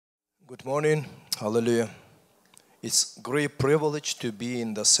Good morning. Hallelujah. It's great privilege to be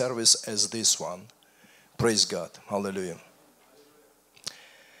in the service as this one. Praise God. Hallelujah.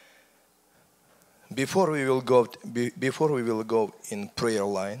 Before we will go in prayer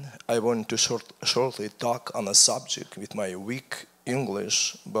line, I want to shortly talk on a subject with my weak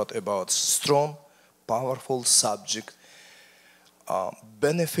English, but about strong, powerful subject,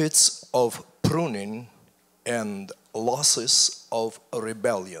 benefits of pruning and losses of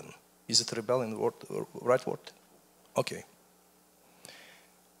rebellion. Is it rebellion word, right word? Okay.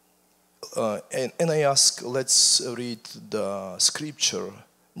 And I ask, let's read the scripture,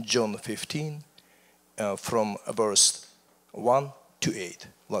 John 15, from verse 1 to 8.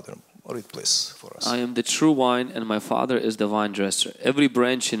 Ladder, read please for us. I am the true wine, and my Father is the vine dresser. Every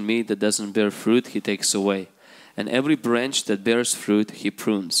branch in me that doesn't bear fruit, He takes away. And every branch that bears fruit, He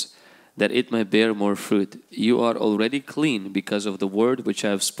prunes, that it may bear more fruit. You are already clean because of the word which I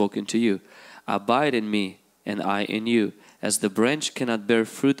have spoken to you. Abide in me, and I in you. As the branch cannot bear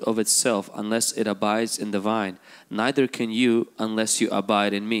fruit of itself unless it abides in the vine, neither can you unless you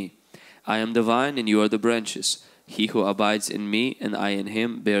abide in me. I am the vine, and you are the branches. He who abides in me, and I in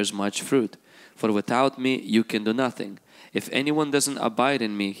him, bears much fruit. For without me you can do nothing. If anyone doesn't abide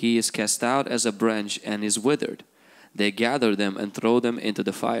in me, he is cast out as a branch and is withered. They gather them and throw them into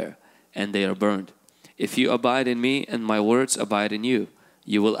the fire, and they are burned. If you abide in me, and my words abide in you,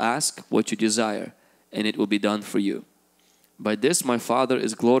 you will ask what you desire, and it will be done for you. By this my Father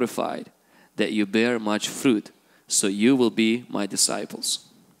is glorified, that you bear much fruit, so you will be my disciples.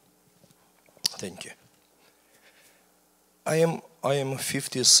 Thank you. I am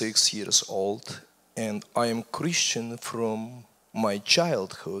 56 years old, and I am Christian from my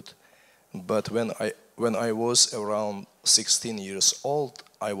childhood. But when I was around 16 years old,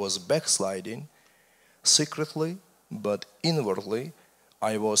 I was backsliding secretly, but inwardly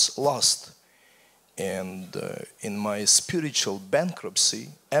I was lost. And in my spiritual bankruptcy,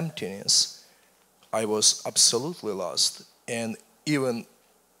 emptiness, I was absolutely lost, and even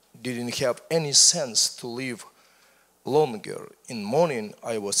didn't have any sense to live longer. In morning,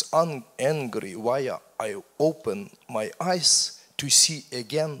 I was angry why I opened my eyes to see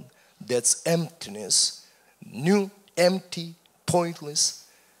again that's emptiness, new, empty, pointless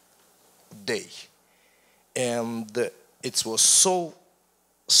day. And it was so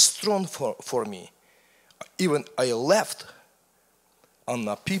strong for me. Even I left on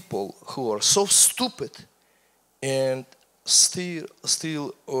the people who are so stupid and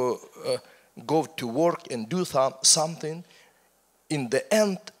still go to work and do something. In the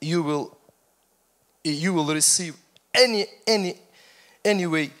end, you will receive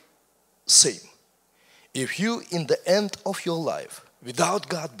anyway same. If you in the end of your life without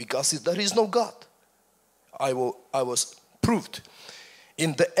God, because there is no God, I was proved.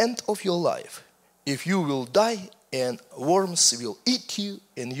 In the end of your life, if you will die and worms will eat you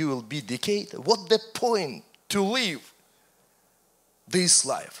and you will be decayed, what the point to live this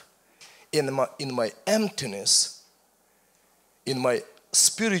life? In my emptiness, in my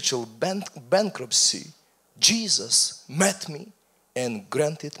spiritual bankruptcy, Jesus met me and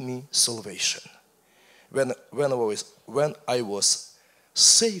granted me salvation. When I was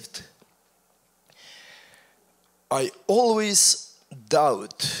saved, I always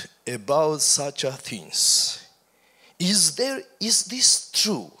doubt about such a things. Is this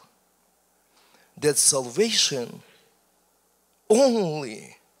true? That salvation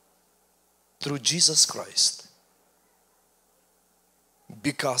only through Jesus Christ?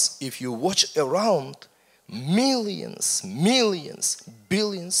 Because if you watch around, millions,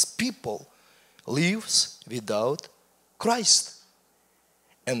 billions people lives without Christ.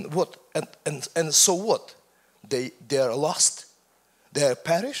 And what? And so what? They are lost. They are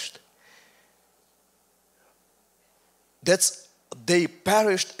perished. They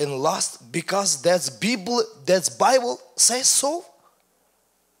perished and lost because that's Bible says so.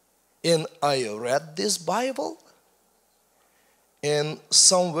 And I read this Bible, and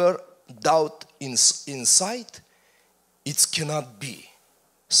somewhere doubt inside, it cannot be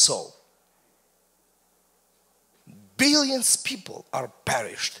so. Billions of people are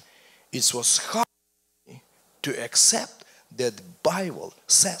perished. It was hard to accept that Bible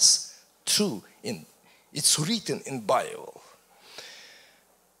says true. It's written in Bible.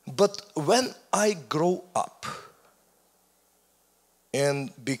 But when I grow up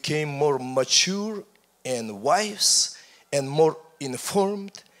and became more mature and wise and more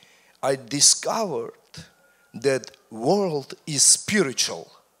informed, I discovered that world is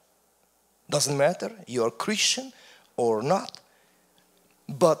spiritual. Doesn't matter you are Christian or not,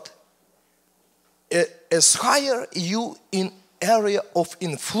 but as higher you in area of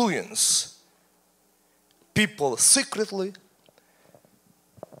influence. People secretly,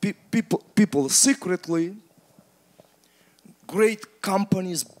 great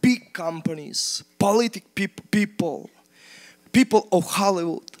companies, big companies, people of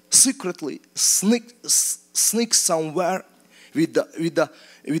Hollywood secretly sneak somewhere with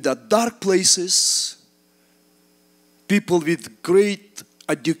the dark places. People with great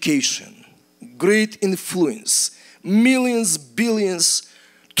education, great influence, millions, billions,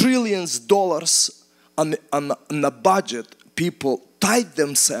 trillions dollars on a budget. People tied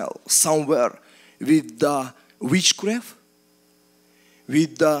themselves somewhere with the witchcraft,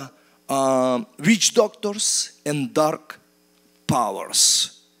 with the witch doctors and dark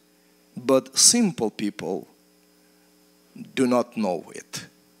powers. But simple people do not know it.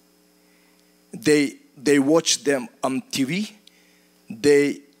 They watch them on TV.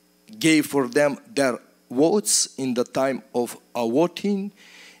 They gave for them their votes in the time of voting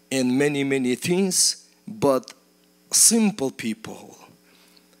and many things. But simple people,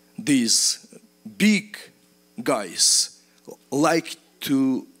 these big guys, like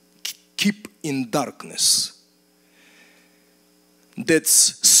to keep in darkness. That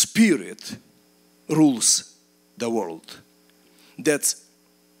spirit rules the world. That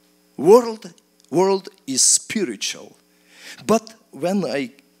world is spiritual. But when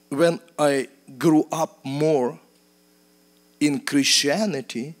I grew up more in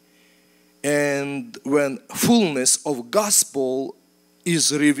Christianity, and when fullness of gospel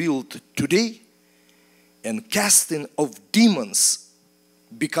is revealed today, and casting of demons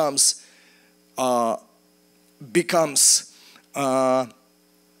becomes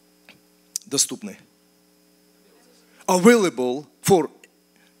доступны, available for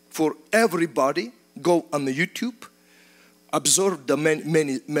everybody. Go on YouTube, observe the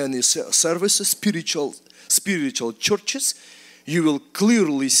many services, spiritual churches. You will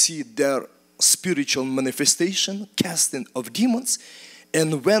clearly see their spiritual manifestation, casting of demons.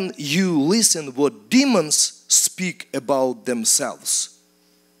 And when you listen what demons speak about themselves,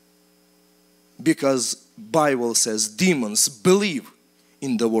 because Bible says demons believe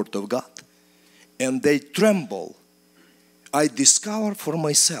in the word of God and they tremble. I discover for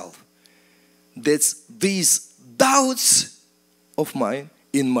myself that these doubts of mine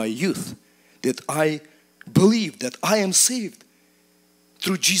in my youth, that I believe that I am saved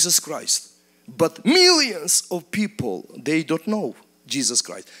through Jesus Christ. But millions of people, they don't know Jesus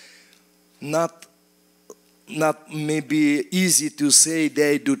Christ. Not maybe easy to say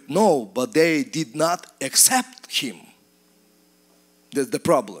they don't know, but they did not accept Him. That's the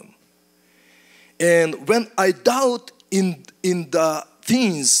problem. And when I doubt in the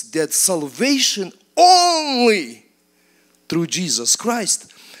things that salvation only through Jesus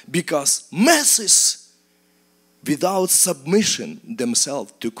Christ, because masses without submission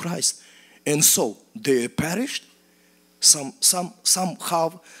themselves to Christ, and so they perished. Some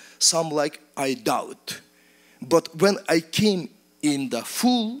like I doubt. But when I came in the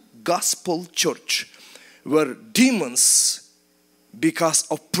full gospel church, where demons, because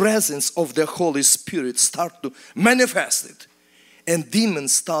of presence of the Holy Spirit, start to manifest it, and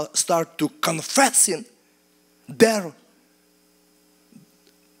demons start to confessing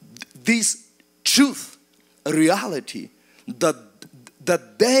this truth, reality,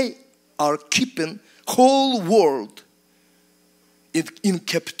 that they are keeping whole world in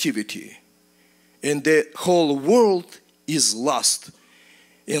captivity, and the whole world is lost,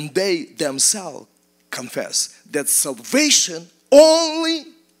 and they themselves confess that salvation only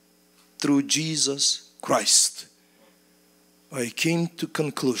through Jesus Christ. I came to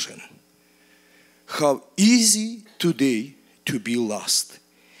conclusion how easy today to be lost,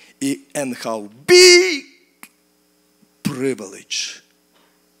 and how big privilege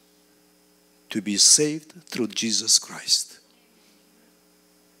to be saved through Jesus Christ.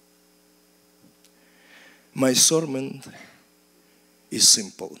 My sermon is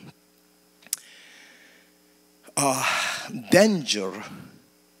simple. Danger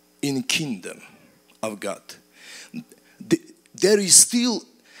in kingdom of God. There is still,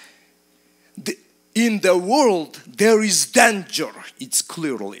 in the world, there is danger. It's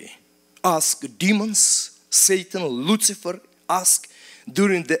clearly. Ask demons, Satan, Lucifer, ask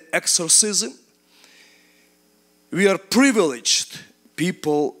during the exorcism. We are privileged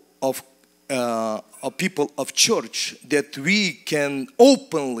people of church, that we can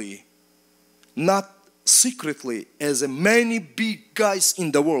openly, not secretly, as many big guys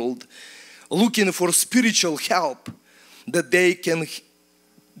in the world looking for spiritual help, that they can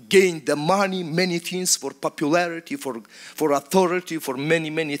gain the money, many things, for popularity, for authority, for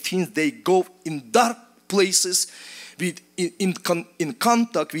many things. They go in dark places in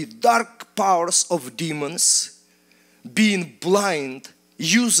contact with dark powers of demons, being blind,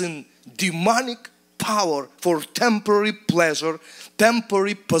 using demonic power for temporary pleasure,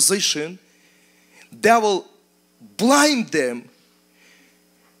 temporary position. Devil blind them.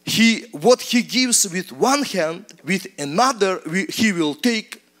 What he gives with one hand, with another he will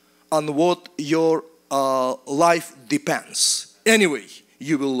take on what your life depends. Anyway,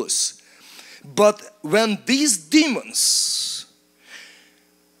 you will lose. But when these demons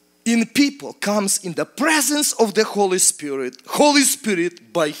in people comes in the presence of the Holy Spirit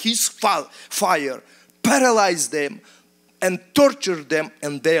by his fire paralyze them and torture them,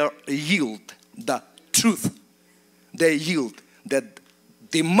 and they yield the truth. They yield that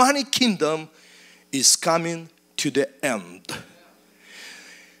demonic kingdom is coming to the end.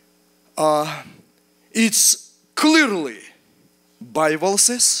 It's clearly, Bible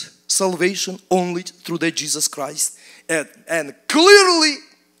says, salvation only through the Jesus Christ, and clearly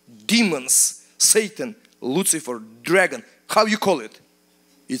demons, Satan, Lucifer, dragon, how you call it,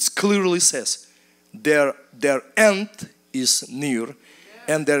 it clearly says their end is near,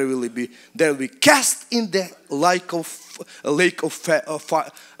 and they will be cast in the lake of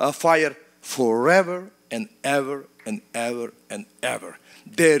fire forever and ever and ever and ever.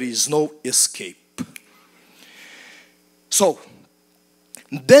 There is no escape. So,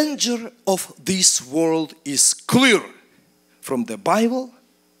 danger of this world is clear from the Bible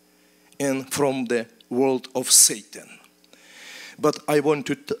and from the world of Satan. But I want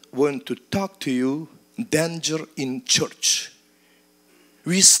to talk to you danger in church.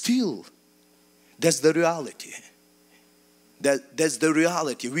 That's the reality. That's the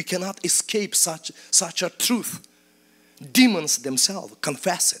reality. We cannot escape such a truth. Demons themselves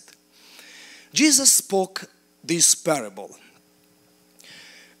confess it. Jesus spoke this parable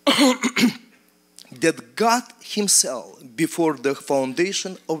that God himself, before the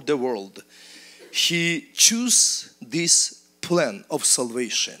foundation of the world, he chose this plan of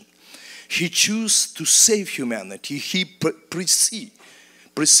salvation. He chose to save humanity. He precede,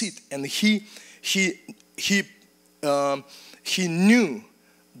 and he knew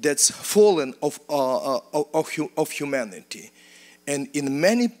that's fallen of humanity. And in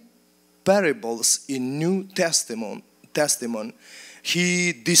many parables in New Testament,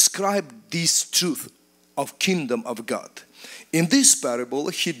 he described this truth of kingdom of God. In this parable,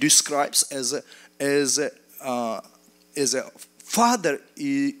 he describes as a father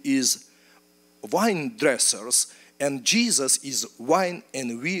is wine dressers, and Jesus is wine,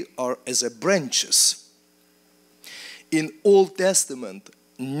 and we are as a branches. In Old Testament,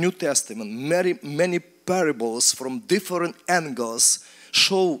 New Testament, many parables from different angles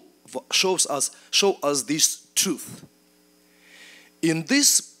show us this truth. In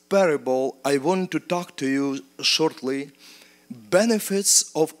this parable, I want to talk to you shortly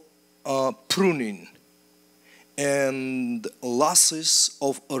benefits of pruning and losses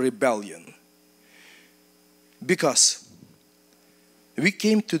of rebellion. Because we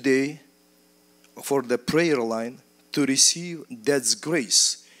came today for the prayer line to receive God's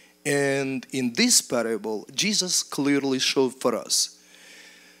grace. And in this parable, Jesus clearly showed for us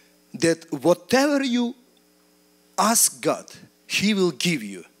that whatever you ask God, he will give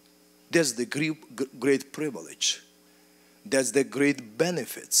you. That's the great privilege. That's the great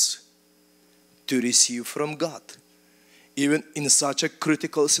benefits to receive from God. Even in such a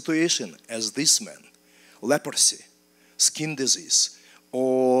critical situation as this man, leprosy, skin disease,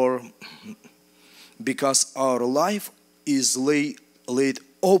 or because our life is laid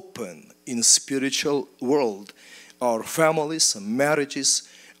open in spiritual world, our families, marriages,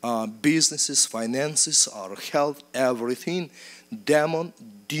 businesses, finances, our health, everything,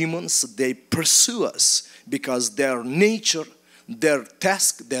 demons, they pursue us because their nature, their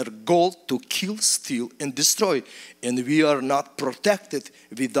task, their goal to kill, steal, and destroy. And we are not protected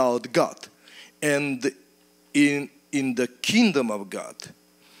without God. And in the kingdom of God,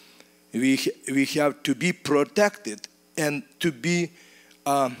 we have to be protected and to be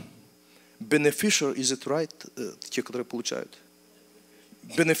beneficiary, is it right? Те, которые получают.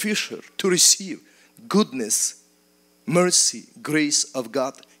 Beneficiary, to receive goodness, mercy, grace of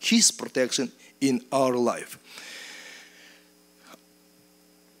God, his protection in our life.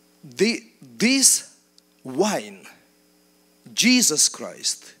 This wine, Jesus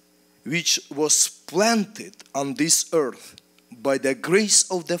Christ, which was planted on this earth by the grace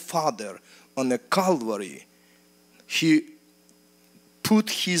of the Father on the Calvary, he put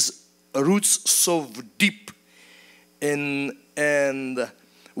his roots so deep and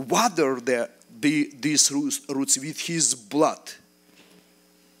watered these roots with his blood.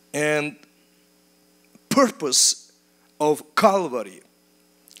 And purpose of Calvary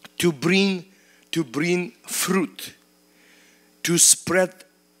to bring fruit, to spread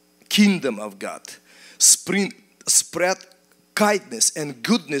kingdom of God, spread kindness and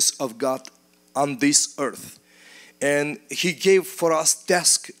goodness of God on this earth. And He gave for us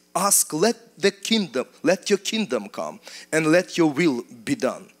task, ask, let your kingdom come, and let your will be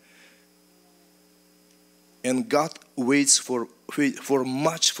done. And God waits for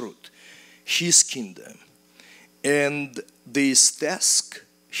much fruit, His kingdom. And this task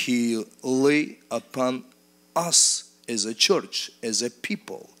He lay upon us as a church, as a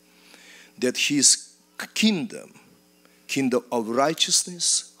people, that His kingdom of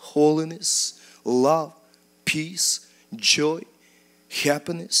righteousness, holiness, love, peace, joy,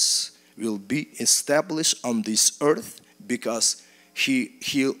 happiness will be established on this earth, because he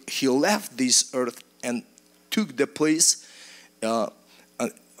left this earth and took the place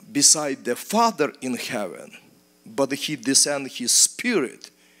beside the Father in heaven. But He descended His Spirit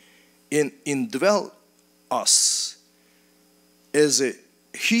and indwelt us as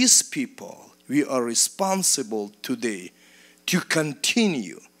His people. We are responsible today to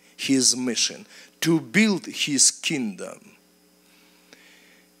continue His mission, to build His kingdom,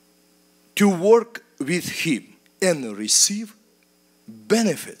 to work with Him and receive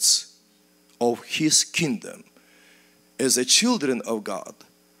benefits of His kingdom. As a children of God,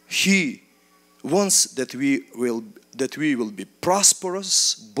 He wants that we will be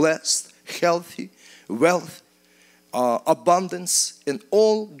prosperous, blessed, healthy, wealth, abundance, and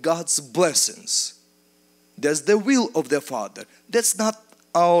all God's blessings. That's the will of the Father. That's not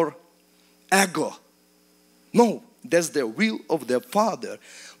our ego. No, that's the will of the Father,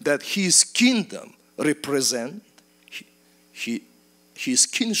 that His kingdom represent His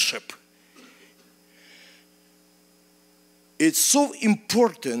kingship. It's so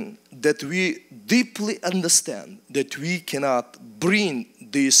important that we deeply understand that we cannot bring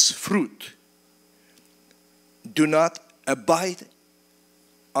this fruit, do not abide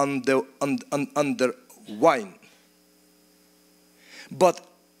under wine. But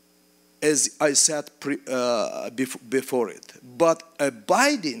as I said before it, but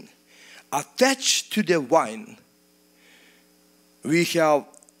abiding, attached to the wine, we have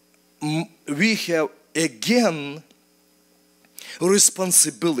again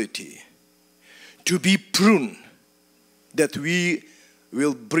responsibility to be pruned, that we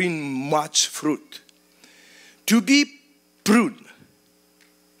will bring much fruit. To be pruned,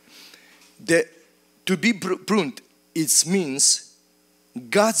 to be pruned, it means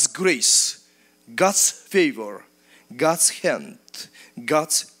God's grace, God's favor, God's hand,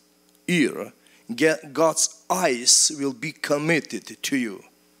 God's ear, God's eyes will be committed to you.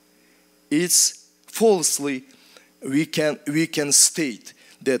 It's falsely we can state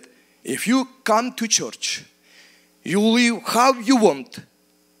that if you come to church, you live how you want,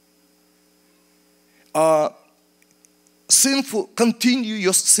 continue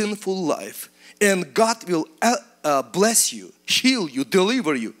your sinful life, and God will bless you, heal you,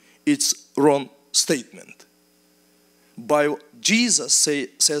 deliver you. It's wrong statement. Jesus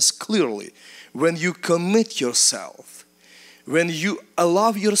says clearly, when you commit yourself, when you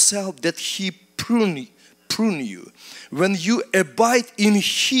allow yourself that He prune you, when you abide in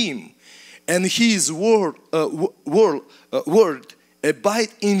Him and His word abide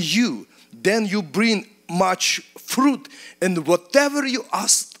in you, then you bring much fruit, and whatever you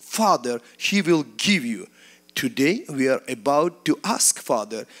ask Father, He will give you. Today we are about to ask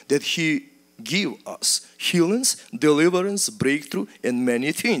Father that He give us healings, deliverance, breakthrough, and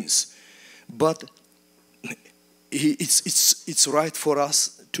many things. But it's right for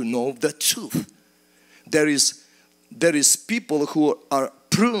us to know the truth. There is people who are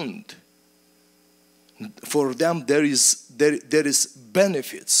pruned. For them there is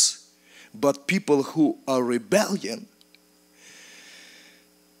benefits. But people who are rebellion,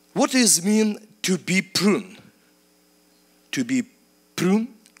 what does mean to be pruned? To be pruned,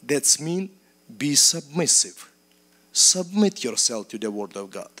 that's mean be submissive. Submit yourself to the Word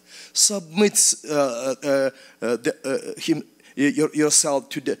of God. Submit yourself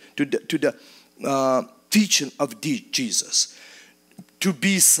to the teaching of Jesus. To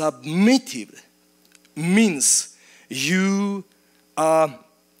be submissive means you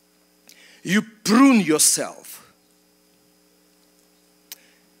prune yourself.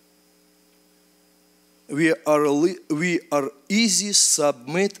 We are easy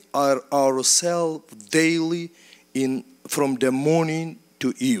submit ourselves daily from the morning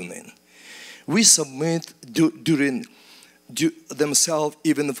to evening. We submit during themselves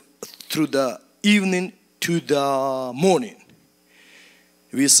even through the evening to the morning.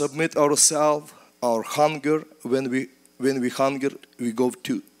 We submit ourselves, our hunger when when we hunger, we go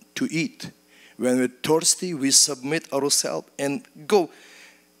to eat. When we're thirsty, we submit ourselves and go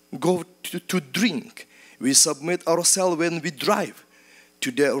to drink. We submit ourselves when we drive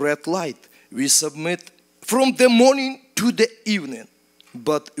to the red light. We submit from the morning to the evening.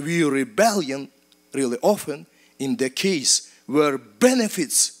 But we rebellion really often in the case where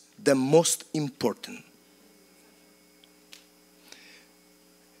benefits the most important.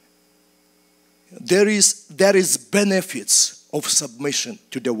 There is benefits of submission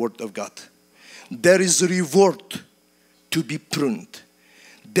to the Word of God. There is reward to be pruned.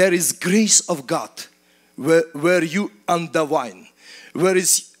 There is grace of God where you undermine. There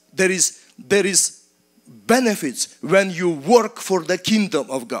is benefits when you work for the kingdom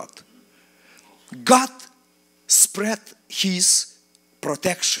of God. God spread His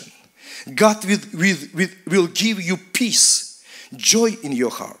protection. God will give you peace, joy in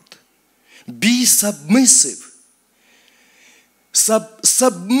your heart. Be submissive.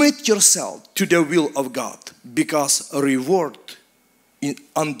 Submit yourself to the will of God, because a reward is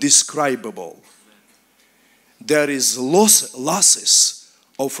undescribable. There is losses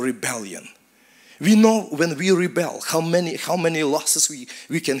of rebellion. We know when we rebel how many losses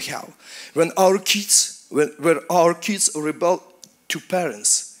we can have. When our kids rebel to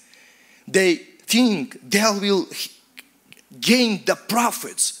parents, they think they will gain the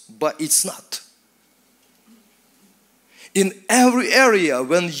profits, but it's not. In every area,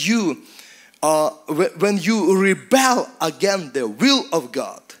 when you rebel against the will of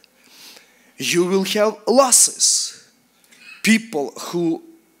God, you will have losses. People who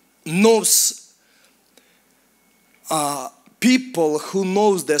knows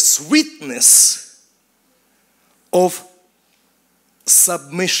the sweetness of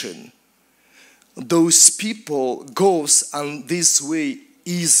submission, those people goes on this way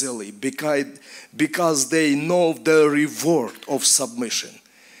easily because they know the reward of submission.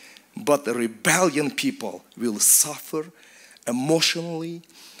 But the rebellion people will suffer emotionally,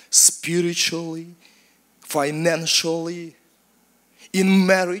 spiritually, financially, in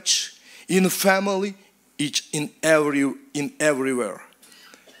marriage, in family, everywhere.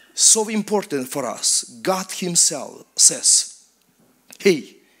 So important for us. God Himself says,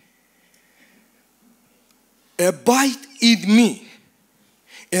 hey, abide in me,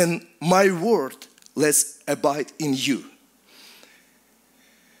 and my word, let's abide in you.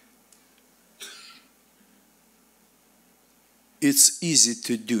 It's easy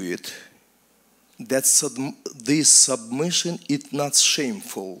to do it. This submission is not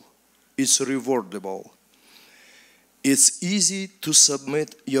shameful. It's rewardable. It's easy to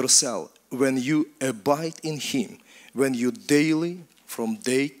submit yourself when you abide in Him, when you daily, from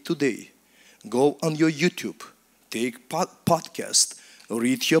day to day, go on your YouTube, take podcast,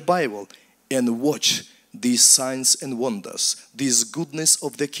 read your Bible, and watch these signs and wonders, this goodness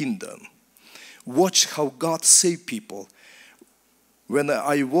of the kingdom. Watch how God saved people. When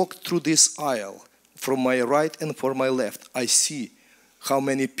I walk through this aisle, from my right and from my left, I see how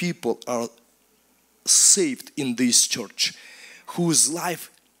many people are saved in this church, whose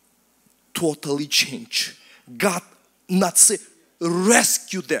life totally changed. God not say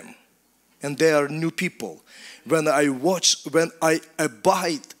rescue them, and they are new people. When I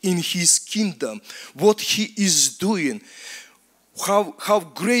abide in His kingdom, what He is doing, how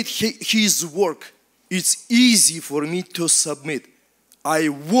great His work, it's easy for me to submit. I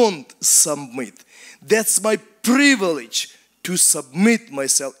won't submit. That's my privilege, to submit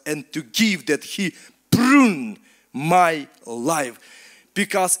myself and to give that He prune my life.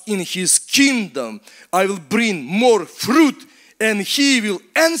 Because in His kingdom, I will bring more fruit, and He will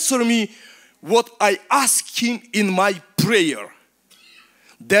answer me what I ask Him in my prayer.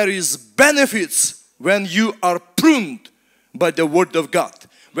 There is benefits when you are pruned by the Word of God.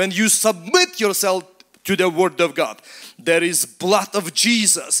 When you submit yourself to the Word of God, there is blood of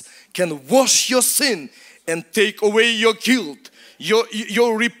Jesus can wash your sin and take away your guilt,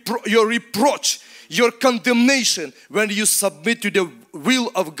 your reproach, your condemnation. When you submit to the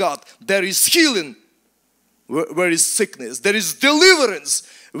will of God, there is healing where is sickness. There is deliverance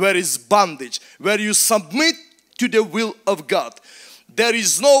where is bondage. Where you submit to the will of God, there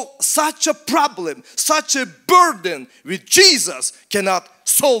is no such a problem, such a burden with Jesus cannot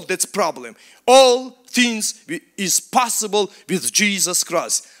solve that problem. All things is possible with Jesus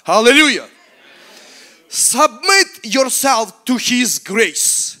Christ. Hallelujah. Submit yourself to His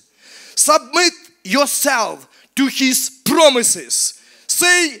grace. Submit yourself to His promises.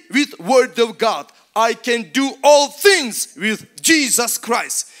 Say with Word of God, I can do all things with Jesus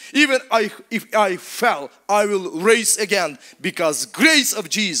Christ. Even if I fell, I will rise again, because grace of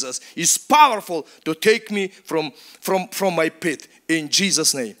Jesus is powerful to take me from my pit. In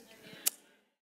Jesus' name.